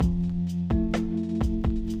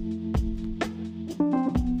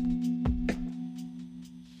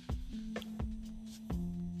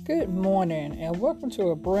Good morning and welcome to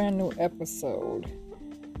a brand new episode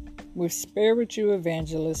with spiritual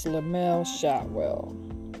evangelist Lamel Shotwell.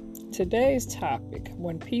 Today's topic,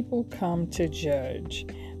 when people come to judge.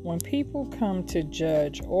 When people come to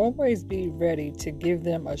judge, always be ready to give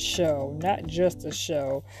them a show, not just a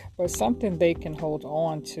show, but something they can hold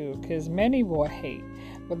on to, because many will hate.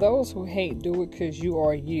 But those who hate do it because you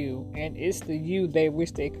are you, and it's the you they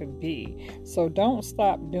wish they could be. So don't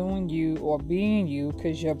stop doing you or being you,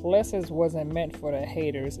 because your blessings wasn't meant for the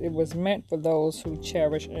haters. It was meant for those who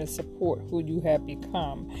cherish and support who you have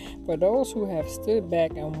become. For those who have stood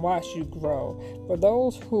back and watched you grow. For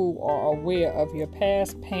those who are aware of your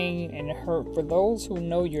past pain and hurt. For those who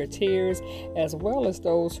know your tears, as well as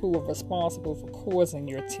those who are responsible for causing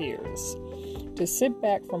your tears. To sit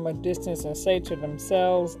back from a distance and say to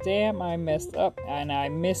themselves, damn, I messed up and I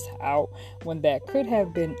missed out, when that could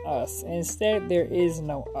have been us. Instead, there is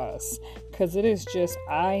no us, because it is just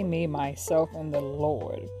I, me, myself, and the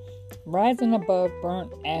Lord. Rising above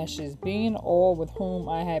burnt ashes, being all with whom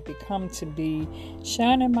I have become to be,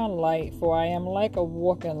 shining my light, for I am like a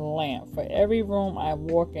walking lamp. For every room I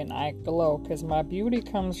walk in, I glow, because my beauty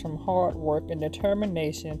comes from hard work and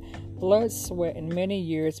determination, blood, sweat, and many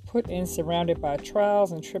years put in surrounded by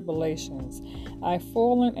trials and tribulations. I've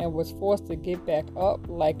fallen and was forced to get back up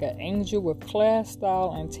like an angel with class,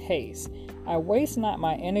 style, and taste. I waste not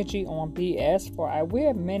my energy on BS, for I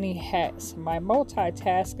wear many hats. My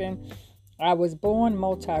multitasking, I was born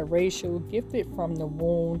multiracial, gifted from the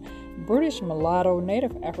womb, British mulatto,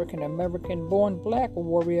 Native African American, born black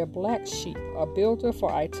warrior, black sheep, a builder,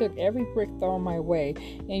 for I took every brick thrown my way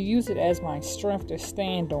and used it as my strength to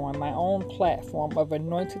stand on my own platform of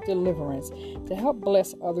anointed deliverance, to help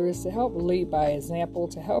bless others, to help lead by example,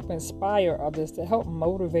 to help inspire others, to help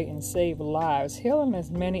motivate and save lives, healing as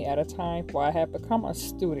many at a time, for I have become a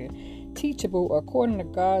student, teachable according to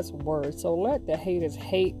God's word. So let the haters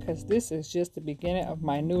hate, because this is just the beginning of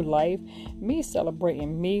my new life, me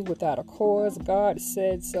celebrating me without a cause. God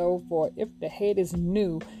said so. For if the haters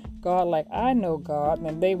knew God like I know God,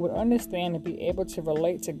 then they would understand and be able to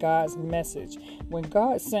relate to God's message. When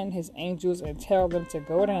God sent his angels and tell them to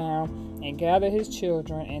go down and gather his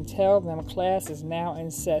children and tell them class is now in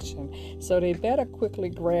session, so they better quickly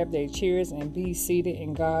grab their chairs and be seated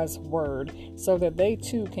in God's word, so that they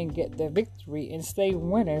too can get the victory and stay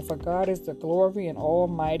winning. For God is the glory and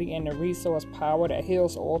almighty and the resource power that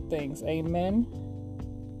heals all things. Amen.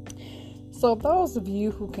 So those of you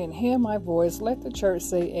who can hear my voice, let the church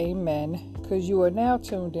say amen, because you are now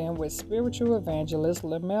tuned in with spiritual evangelist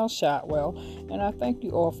Lamel Shotwell, and I thank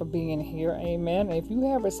you all for being here. Amen. If you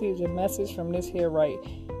have received a message from this here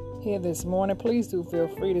this morning, please do feel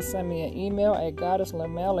free to send me an email at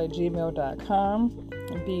goddesslamel@gmail.com.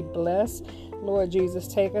 Be blessed. Lord Jesus,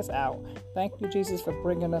 take us out. Thank you, Jesus, for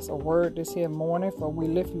bringing us a word this here morning, for we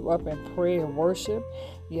lift you up in prayer and worship.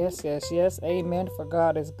 Yes, yes, yes. Amen. For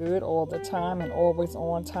God is good all the time and always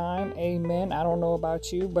on time. Amen. I don't know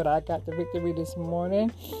about you, but I got the victory this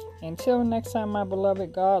morning. Until next time, my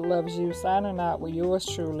beloved, God loves you. Signing out with yours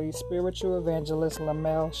truly, spiritual evangelist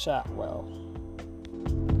Lamel Shotwell.